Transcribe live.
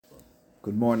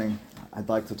Good morning. I'd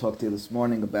like to talk to you this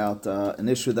morning about an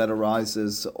issue that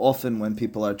arises often when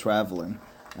people are traveling.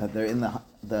 They're in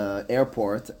the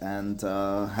airport and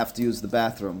have to use the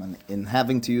bathroom. And in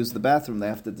having to use the bathroom, they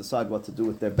have to decide what to do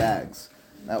with their bags.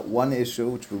 Now, one issue,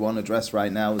 which we won't address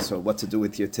right now, is what to do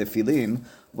with your tefillin.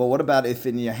 But what about if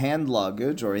in your hand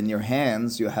luggage or in your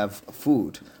hands you have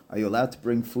food? Are you allowed to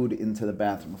bring food into the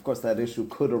bathroom? Of course, that issue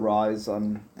could arise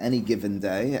on any given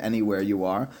day, anywhere you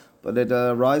are. But it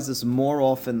arises more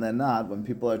often than not when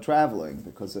people are traveling,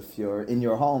 because if you're in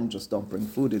your home, just don't bring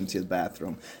food into your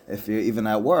bathroom. If you're even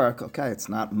at work, okay, it's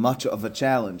not much of a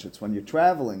challenge. It's when you're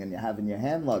traveling and you have in your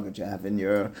hand luggage, you have in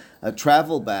your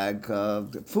travel bag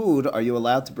food, are you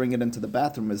allowed to bring it into the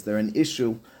bathroom? Is there an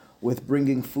issue with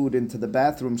bringing food into the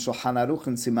bathroom? Shulchan Aruch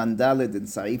in Siman Daled in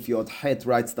Saif Yod Het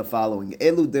writes the following: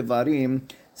 Elu devarim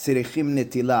sirichim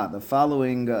netila. The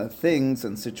following things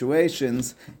and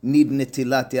situations need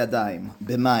netilat yadayim,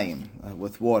 b'mayim,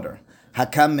 with water.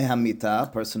 Hakam mehamita, a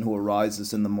person who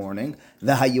arises in the morning.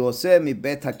 V'hayoseh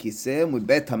mibet hakiseh,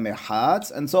 mibet hamerchatz,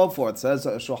 and so forth. Says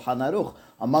Shulchan Aruch,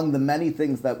 among the many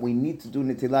things that we need to do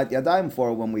netilat yadayim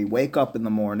for when we wake up in the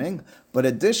morning, but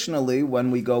additionally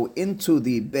when we go into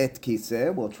the bet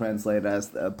kiseh, we'll translate as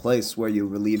the place where you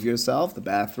relieve yourself, the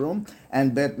bathroom,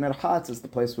 and bet merchatz is the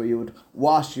place where you would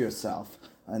wash yourself.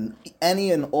 And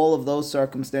any and all of those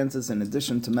circumstances, in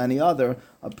addition to many other,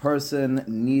 a person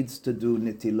needs to do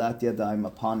netilat yadayim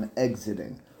upon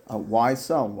exiting. Why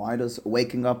so? Why does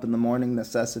waking up in the morning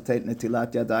necessitate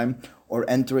netilat yadayim, or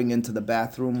entering into the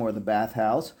bathroom or the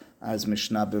bathhouse, as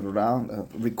Mishnah Berurah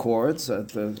records?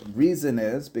 The reason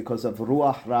is because of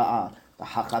ruach ra'ah. The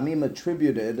Hachamim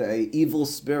attributed a evil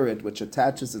spirit which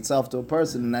attaches itself to a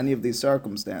person in any of these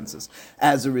circumstances.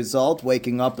 As a result,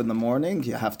 waking up in the morning,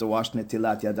 you have to wash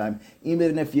netilat yadayim.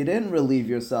 Even if you didn't relieve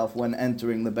yourself when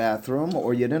entering the bathroom,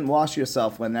 or you didn't wash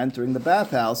yourself when entering the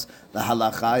bathhouse, the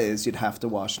halacha is you'd have to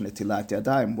wash netilat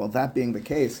yadayim. Well, that being the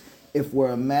case, if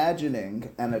we're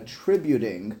imagining and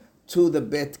attributing to the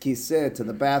bet kiseh, to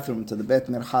the bathroom, to the bet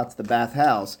merchatz, the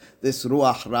bathhouse, this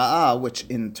ruach ra'ah, which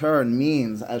in turn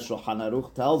means, as Shulchan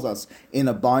Aruch tells us, in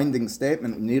a binding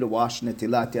statement, we need to wash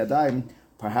netilat yadayim,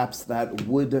 perhaps that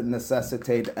would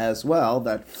necessitate as well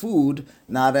that food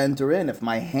not enter in. If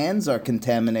my hands are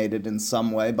contaminated in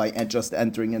some way by just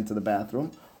entering into the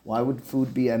bathroom, why would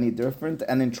food be any different?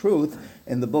 And in truth,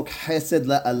 in the book Chesed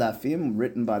LaAlafim,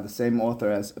 written by the same author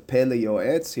as Pele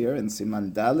Yoetz, here in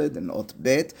Siman Daled and Ot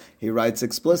Bet, he writes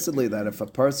explicitly that if a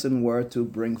person were to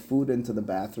bring food into the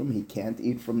bathroom, he can't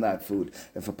eat from that food.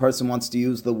 If a person wants to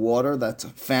use the water that's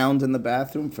found in the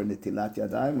bathroom for netilat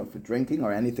yadayim or for drinking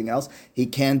or anything else, he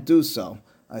can't do so.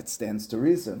 It stands to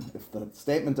reason. If the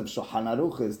statement of Shulchan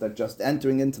Aruch is that just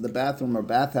entering into the bathroom or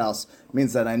bathhouse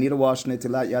means that I need to wash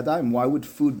netilat yadayim, why would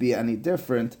food be any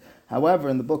different? However,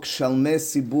 in the book Shalmei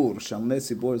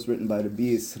Sibur is written by Rabbi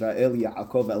Israel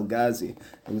Yaakov El-Ghazi.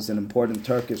 He was an important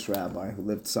Turkish rabbi who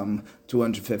lived some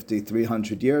 250,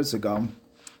 300 years ago.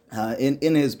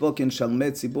 In his book, in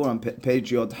Shalmei Sibur, on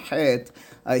page Yod Het,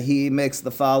 he makes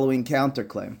the following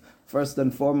counterclaim. First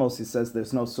and foremost, he says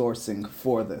there's no sourcing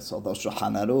for this. Although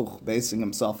Shulchan Aruch, basing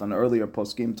himself on earlier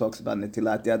poskim, talks about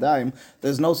netilat yadayim,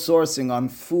 there's no sourcing on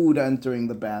food entering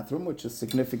the bathroom, which is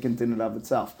significant in and of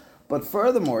itself. But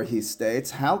furthermore, he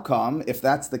states, how come, if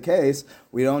that's the case,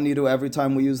 we don't need to, every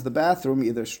time we use the bathroom,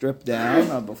 either strip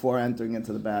down before entering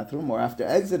into the bathroom or after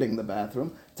exiting the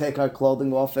bathroom, take our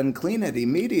clothing off and clean it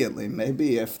immediately?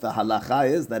 Maybe if the halacha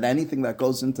is that anything that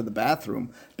goes into the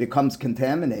bathroom becomes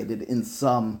contaminated in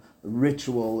some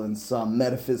ritual, in some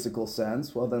metaphysical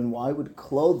sense, well then why would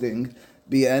clothing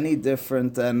be any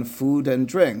different than food and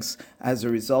drinks? As a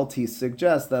result, he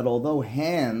suggests that although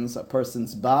hands, a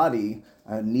person's body,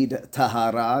 need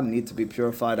tahara, need to be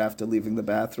purified after leaving the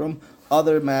bathroom,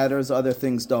 other matters, other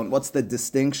things don't. What's the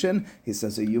distinction? He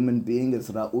says a human being is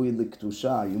ra'ui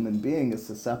liktusha. A human being is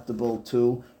susceptible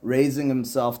to raising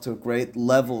himself to great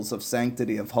levels of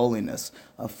sanctity, of holiness.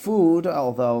 Food,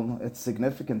 although it's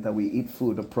significant that we eat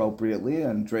food appropriately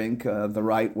and drink the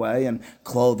right way, and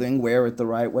clothing, wear it the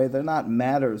right way, they're not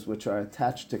matters which are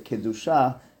attached to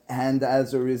kiddusha, and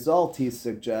as a result, he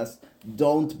suggests,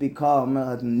 don't become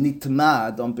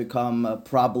nitma, don't become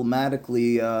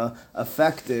problematically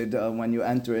affected when you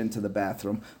enter into the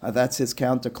bathroom. That's his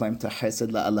counterclaim to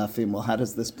Chesed LaAlafim. Well, how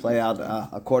does this play out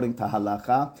according to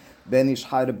halacha? Ben Ish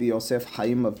Chai Rabbi Yosef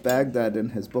Chaim of Baghdad, in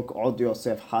his book Od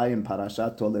Yosef Chaim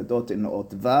Parashat Toledot in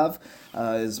Ot Vav,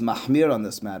 is mahmir on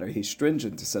this matter. He's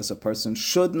stringent. He says a person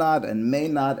should not and may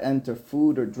not enter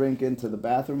food or drink into the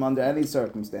bathroom under any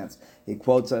circumstance. He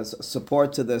quotes as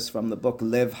support to this from the book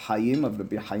Lev Hayim Chaim, of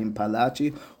Rabbi Chaim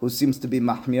Palachi, who seems to be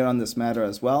mahmir on this matter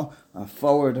as well.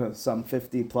 Forward some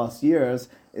 50 plus years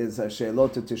is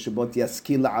Sheilot Teshubot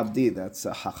Yaskil Abdi. That's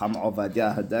Chacham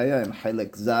Ovadia Hadaya and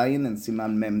Hilek Zayin and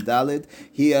Siman Mem Dalid.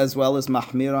 He as well is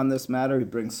mahmir on this matter. He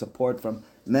brings support from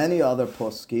many other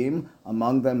poskim,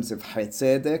 among them Zivchei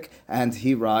Tzedek, and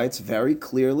he writes very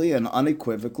clearly and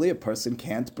unequivocally, a person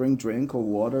can't bring drink or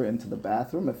water into the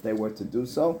bathroom. If they were to do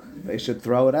so, they should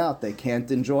throw it out. They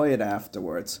can't enjoy it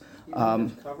afterwards.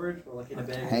 Covered, or like in a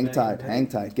bag, hang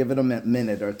tight. Give it a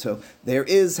minute or two. There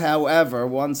is, however,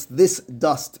 once this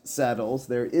dust settles,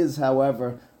 there is,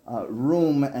 however,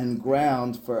 room and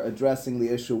ground for addressing the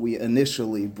issue we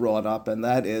initially brought up, and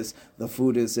that is the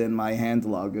food is in my hand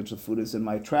luggage, the food is in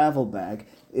my travel bag.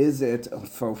 Is it,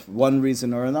 for one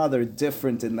reason or another,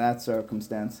 different in that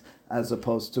circumstance as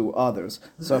opposed to others?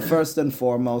 So first and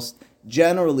foremost,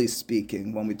 generally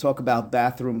speaking, when we talk about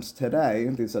bathrooms today,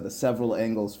 these are the several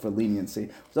angles for leniency.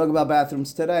 We talk about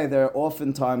bathrooms today, they're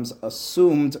oftentimes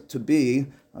assumed to be,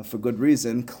 for good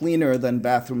reason, cleaner than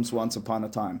bathrooms once upon a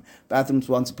time. Bathrooms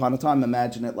once upon a time,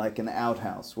 imagine it like an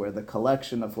outhouse, where the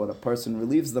collection of what a person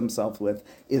relieves themselves with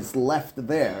is left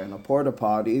there. In a porta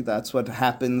potty, that's what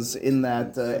happens in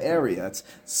that area. It's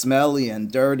smelly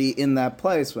and dirty in that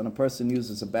place. When a person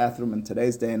uses a bathroom in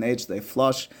today's day and age, they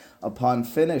flush upon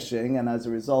finishing, and as a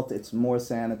result, it's more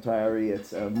sanitary,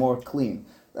 it's more clean.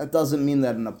 That doesn't mean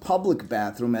that in a public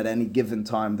bathroom at any given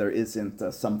time there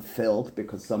isn't some filth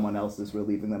because someone else is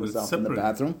relieving themselves in the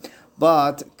bathroom.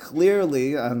 But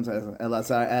clearly, and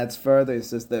Elazar adds further, he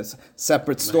says there's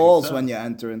separate stalls when you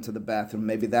enter into the bathroom.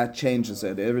 Maybe that changes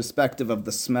it, irrespective of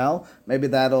the smell. Maybe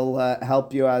that'll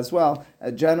help you as well.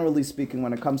 Generally speaking,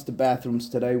 when it comes to bathrooms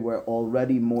today, we're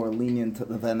already more lenient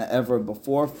than ever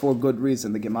before, for good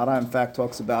reason. The Gemara, in fact,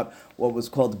 talks about what was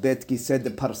called Bet Kiseh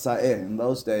de Parsaeh. In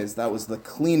those days, that was the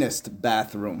cleanest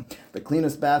bathroom. The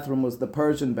cleanest bathroom was the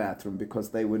Persian bathroom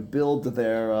because they would build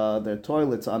their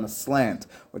toilets on a slant,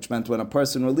 which meant when a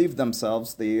person relieved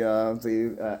themselves,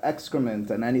 the excrement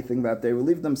and anything that they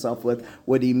relieved themselves with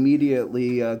would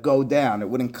immediately go down. It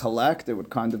wouldn't collect. It would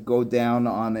kind of go down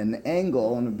on an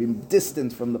angle and it would be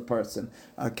distant from the person.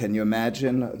 Can you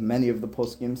imagine? Many of the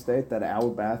poskim state that our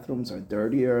bathrooms are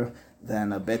dirtier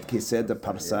than a Bet Kiseh de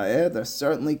Parsaeh. They're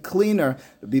certainly cleaner.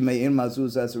 Rabbi Meir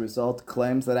Mazuz, as a result,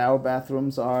 claims that our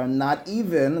bathrooms are not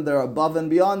even, they're above and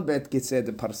beyond Bet Kiseh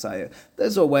de Parsaeh.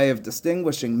 There's a way of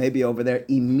distinguishing. Maybe over there,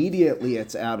 immediately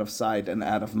it's out of sight and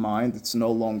out of mind. It's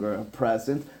no longer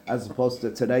present. As opposed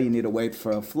to today, you need to wait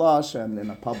for a flush, and in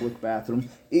a public bathroom,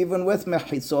 even with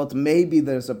mechisot, maybe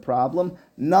there's a problem.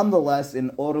 Nonetheless,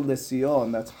 in Or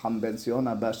Lesion, that's Ham Ben Sion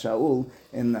Abba Shaul,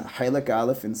 in Hilek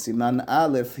Aleph, in Siman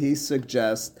Aleph, he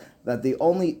suggests that the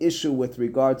only issue with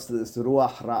regards to this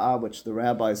Ruach Ra'ah, which the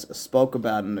rabbis spoke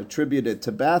about and attributed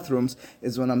to bathrooms,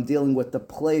 is when I'm dealing with the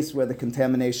place where the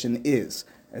contamination is.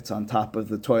 It's on top of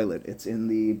the toilet. It's in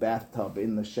the bathtub,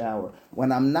 in the shower.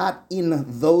 When I'm not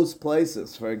in those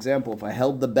places, for example, if I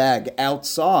held the bag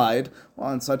outside,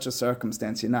 well, in such a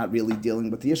circumstance, you're not really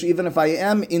dealing with the issue. Even if I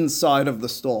am inside of the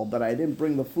stall, but I didn't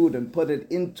bring the food and put it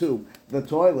into the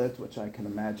toilet, which I can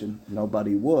imagine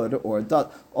nobody would or does.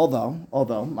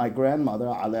 Although my grandmother,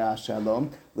 Alea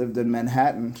Shalom, lived in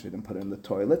Manhattan. She didn't put it in the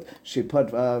toilet. She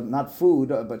put not food,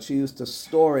 but she used to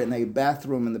store in a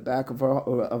bathroom in the back of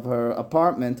her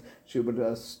apartment. She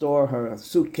would store her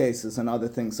suitcases and other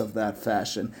things of that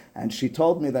fashion. And she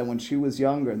told me that when she was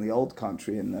younger in the old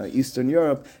country, in Eastern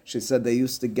Europe, she said they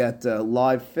used to get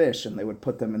live fish and they would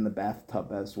put them in the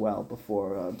bathtub as well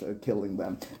before killing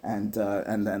them and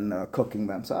then cooking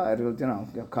them. So I,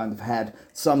 kind of had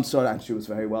some sort of, and she was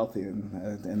very wealthy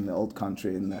in the old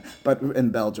country, but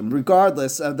in Belgium.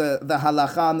 Regardless, the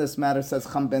halacha on this matter says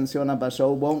Cham Ben Siona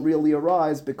Basho won't really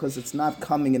arise because it's not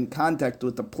coming in contact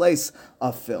with the place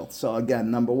of filth. So again,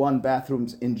 number one,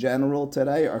 bathrooms in general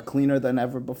today are cleaner than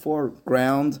ever before,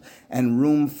 ground and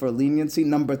room for leniency.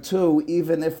 Number two,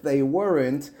 even if they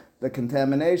weren't, the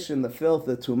contamination, the filth,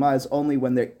 the tumah is only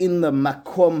when they're in the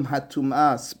makom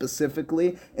hatumah,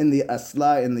 specifically in the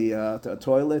asla, in the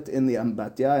toilet, in the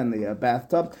ambatya, in the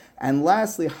bathtub. And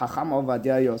lastly, Chacham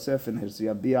Ovadia Yosef in his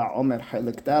Yabia Omer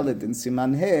Hilek Daled in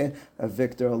Siman He,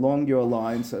 Victor, along your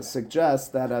lines, suggests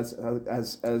that as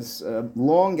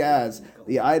long as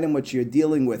the item which you're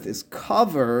dealing with is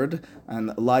covered,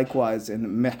 and likewise in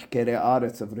Mehkere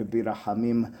Aretz of Rabbi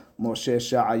Rahamim Moshe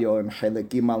Sha'ayo and Hilek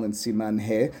Gimal in Siman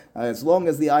He, as long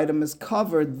as the item is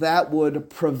covered, that would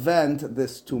prevent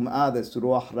this tum'ah, this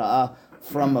ruach ra'ah,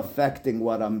 from affecting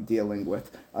what I'm dealing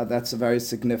with. That's very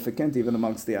significant, even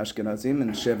amongst the Ashkenazim.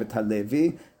 In Shevet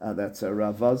HaLevi, that's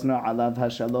Rav Vosner, Alav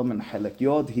HaShalom, and Helek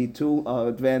Yod. He too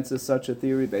advances such a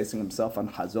theory, basing himself on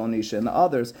Chazon Ish and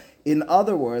others. In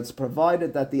other words,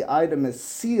 provided that the item is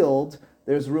sealed,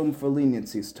 there's room for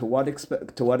leniencies. To what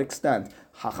extent?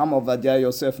 Chacham Ovadia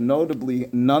Yosef notably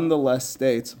nonetheless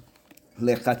states,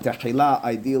 Lechatechila,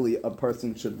 ideally a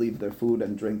person should leave their food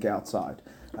and drink outside.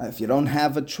 If you don't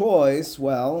have a choice,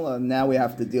 well, now we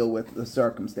have to deal with the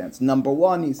circumstance. Number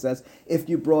one, he says, if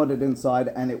you brought it inside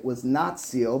and it was not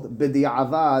sealed,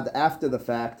 b'di'avad, after the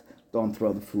fact, don't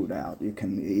throw the food out. You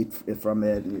can eat from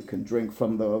it, you can drink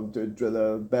from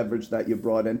the beverage that you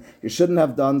brought in. You shouldn't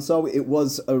have done so. It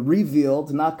was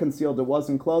revealed, not concealed, it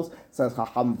wasn't closed. Says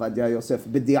Chacham Vadia Yosef,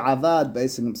 b'di'avad,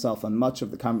 basing himself on much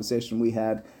of the conversation we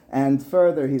had. And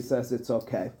further, he says it's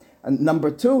okay. And number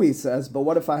two, he says, but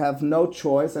what if I have no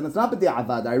choice? And it's not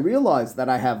b'di'avad. I realize that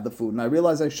I have the food, and I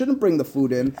realize I shouldn't bring the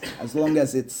food in as long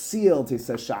as it's sealed. He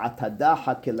says,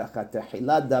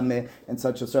 in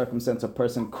such a circumstance, a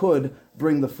person could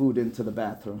bring the food into the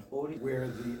bathroom. Where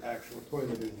the actual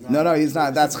toilet is not. No, he's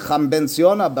not. That's Cham Ben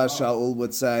Sion Abba Shaul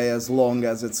would say, as long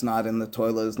as it's not in the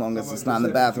toilet, as long as it's not in the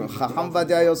bathroom. Chacham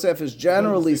Vadia Yosef is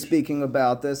generally speaking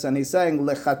about this, and he's saying,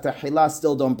 Lechatechila,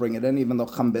 still don't bring it in, even though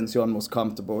Cham Ben Sion was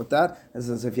comfortable with that. It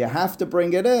says, if you have to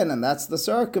bring it in, and that's the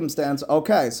circumstance,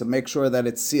 okay, so make sure that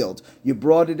it's sealed. You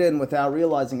brought it in without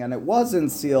realizing, and it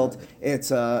wasn't sealed,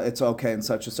 it's okay in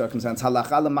such a circumstance.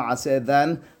 Halacha l'ma'aseh,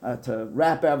 then, to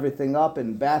wrap everything up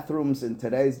in bathrooms in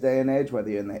today's day and age, whether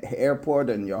you're in the airport,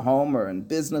 in your home, or in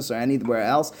business, or anywhere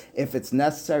else, if it's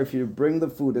necessary for you to bring the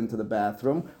food into the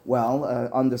bathroom, well,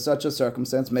 under such a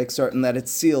circumstance, make certain that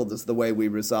it's sealed is the way we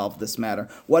resolve this matter.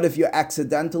 What if you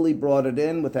accidentally brought it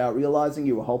in without realizing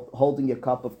you were holding your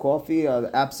cup of coffee,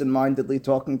 absent-mindedly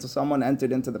talking to someone,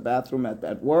 entered into the bathroom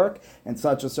at work? In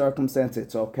such a circumstance,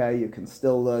 it's okay. You can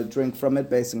still drink from it,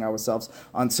 basing ourselves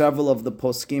on several of the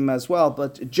poskim as well.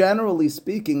 But generally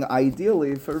speaking,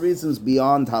 ideally, for reasons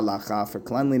beyond halacha, for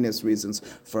cleanliness reasons,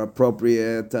 for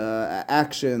appropriate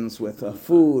actions with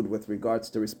food, with regards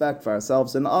to respect for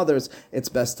ourselves and others, it's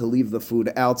best to leave the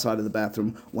food outside of the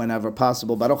bathroom whenever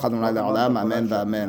possible. Baruch Adonai le'olam, amen v'amen.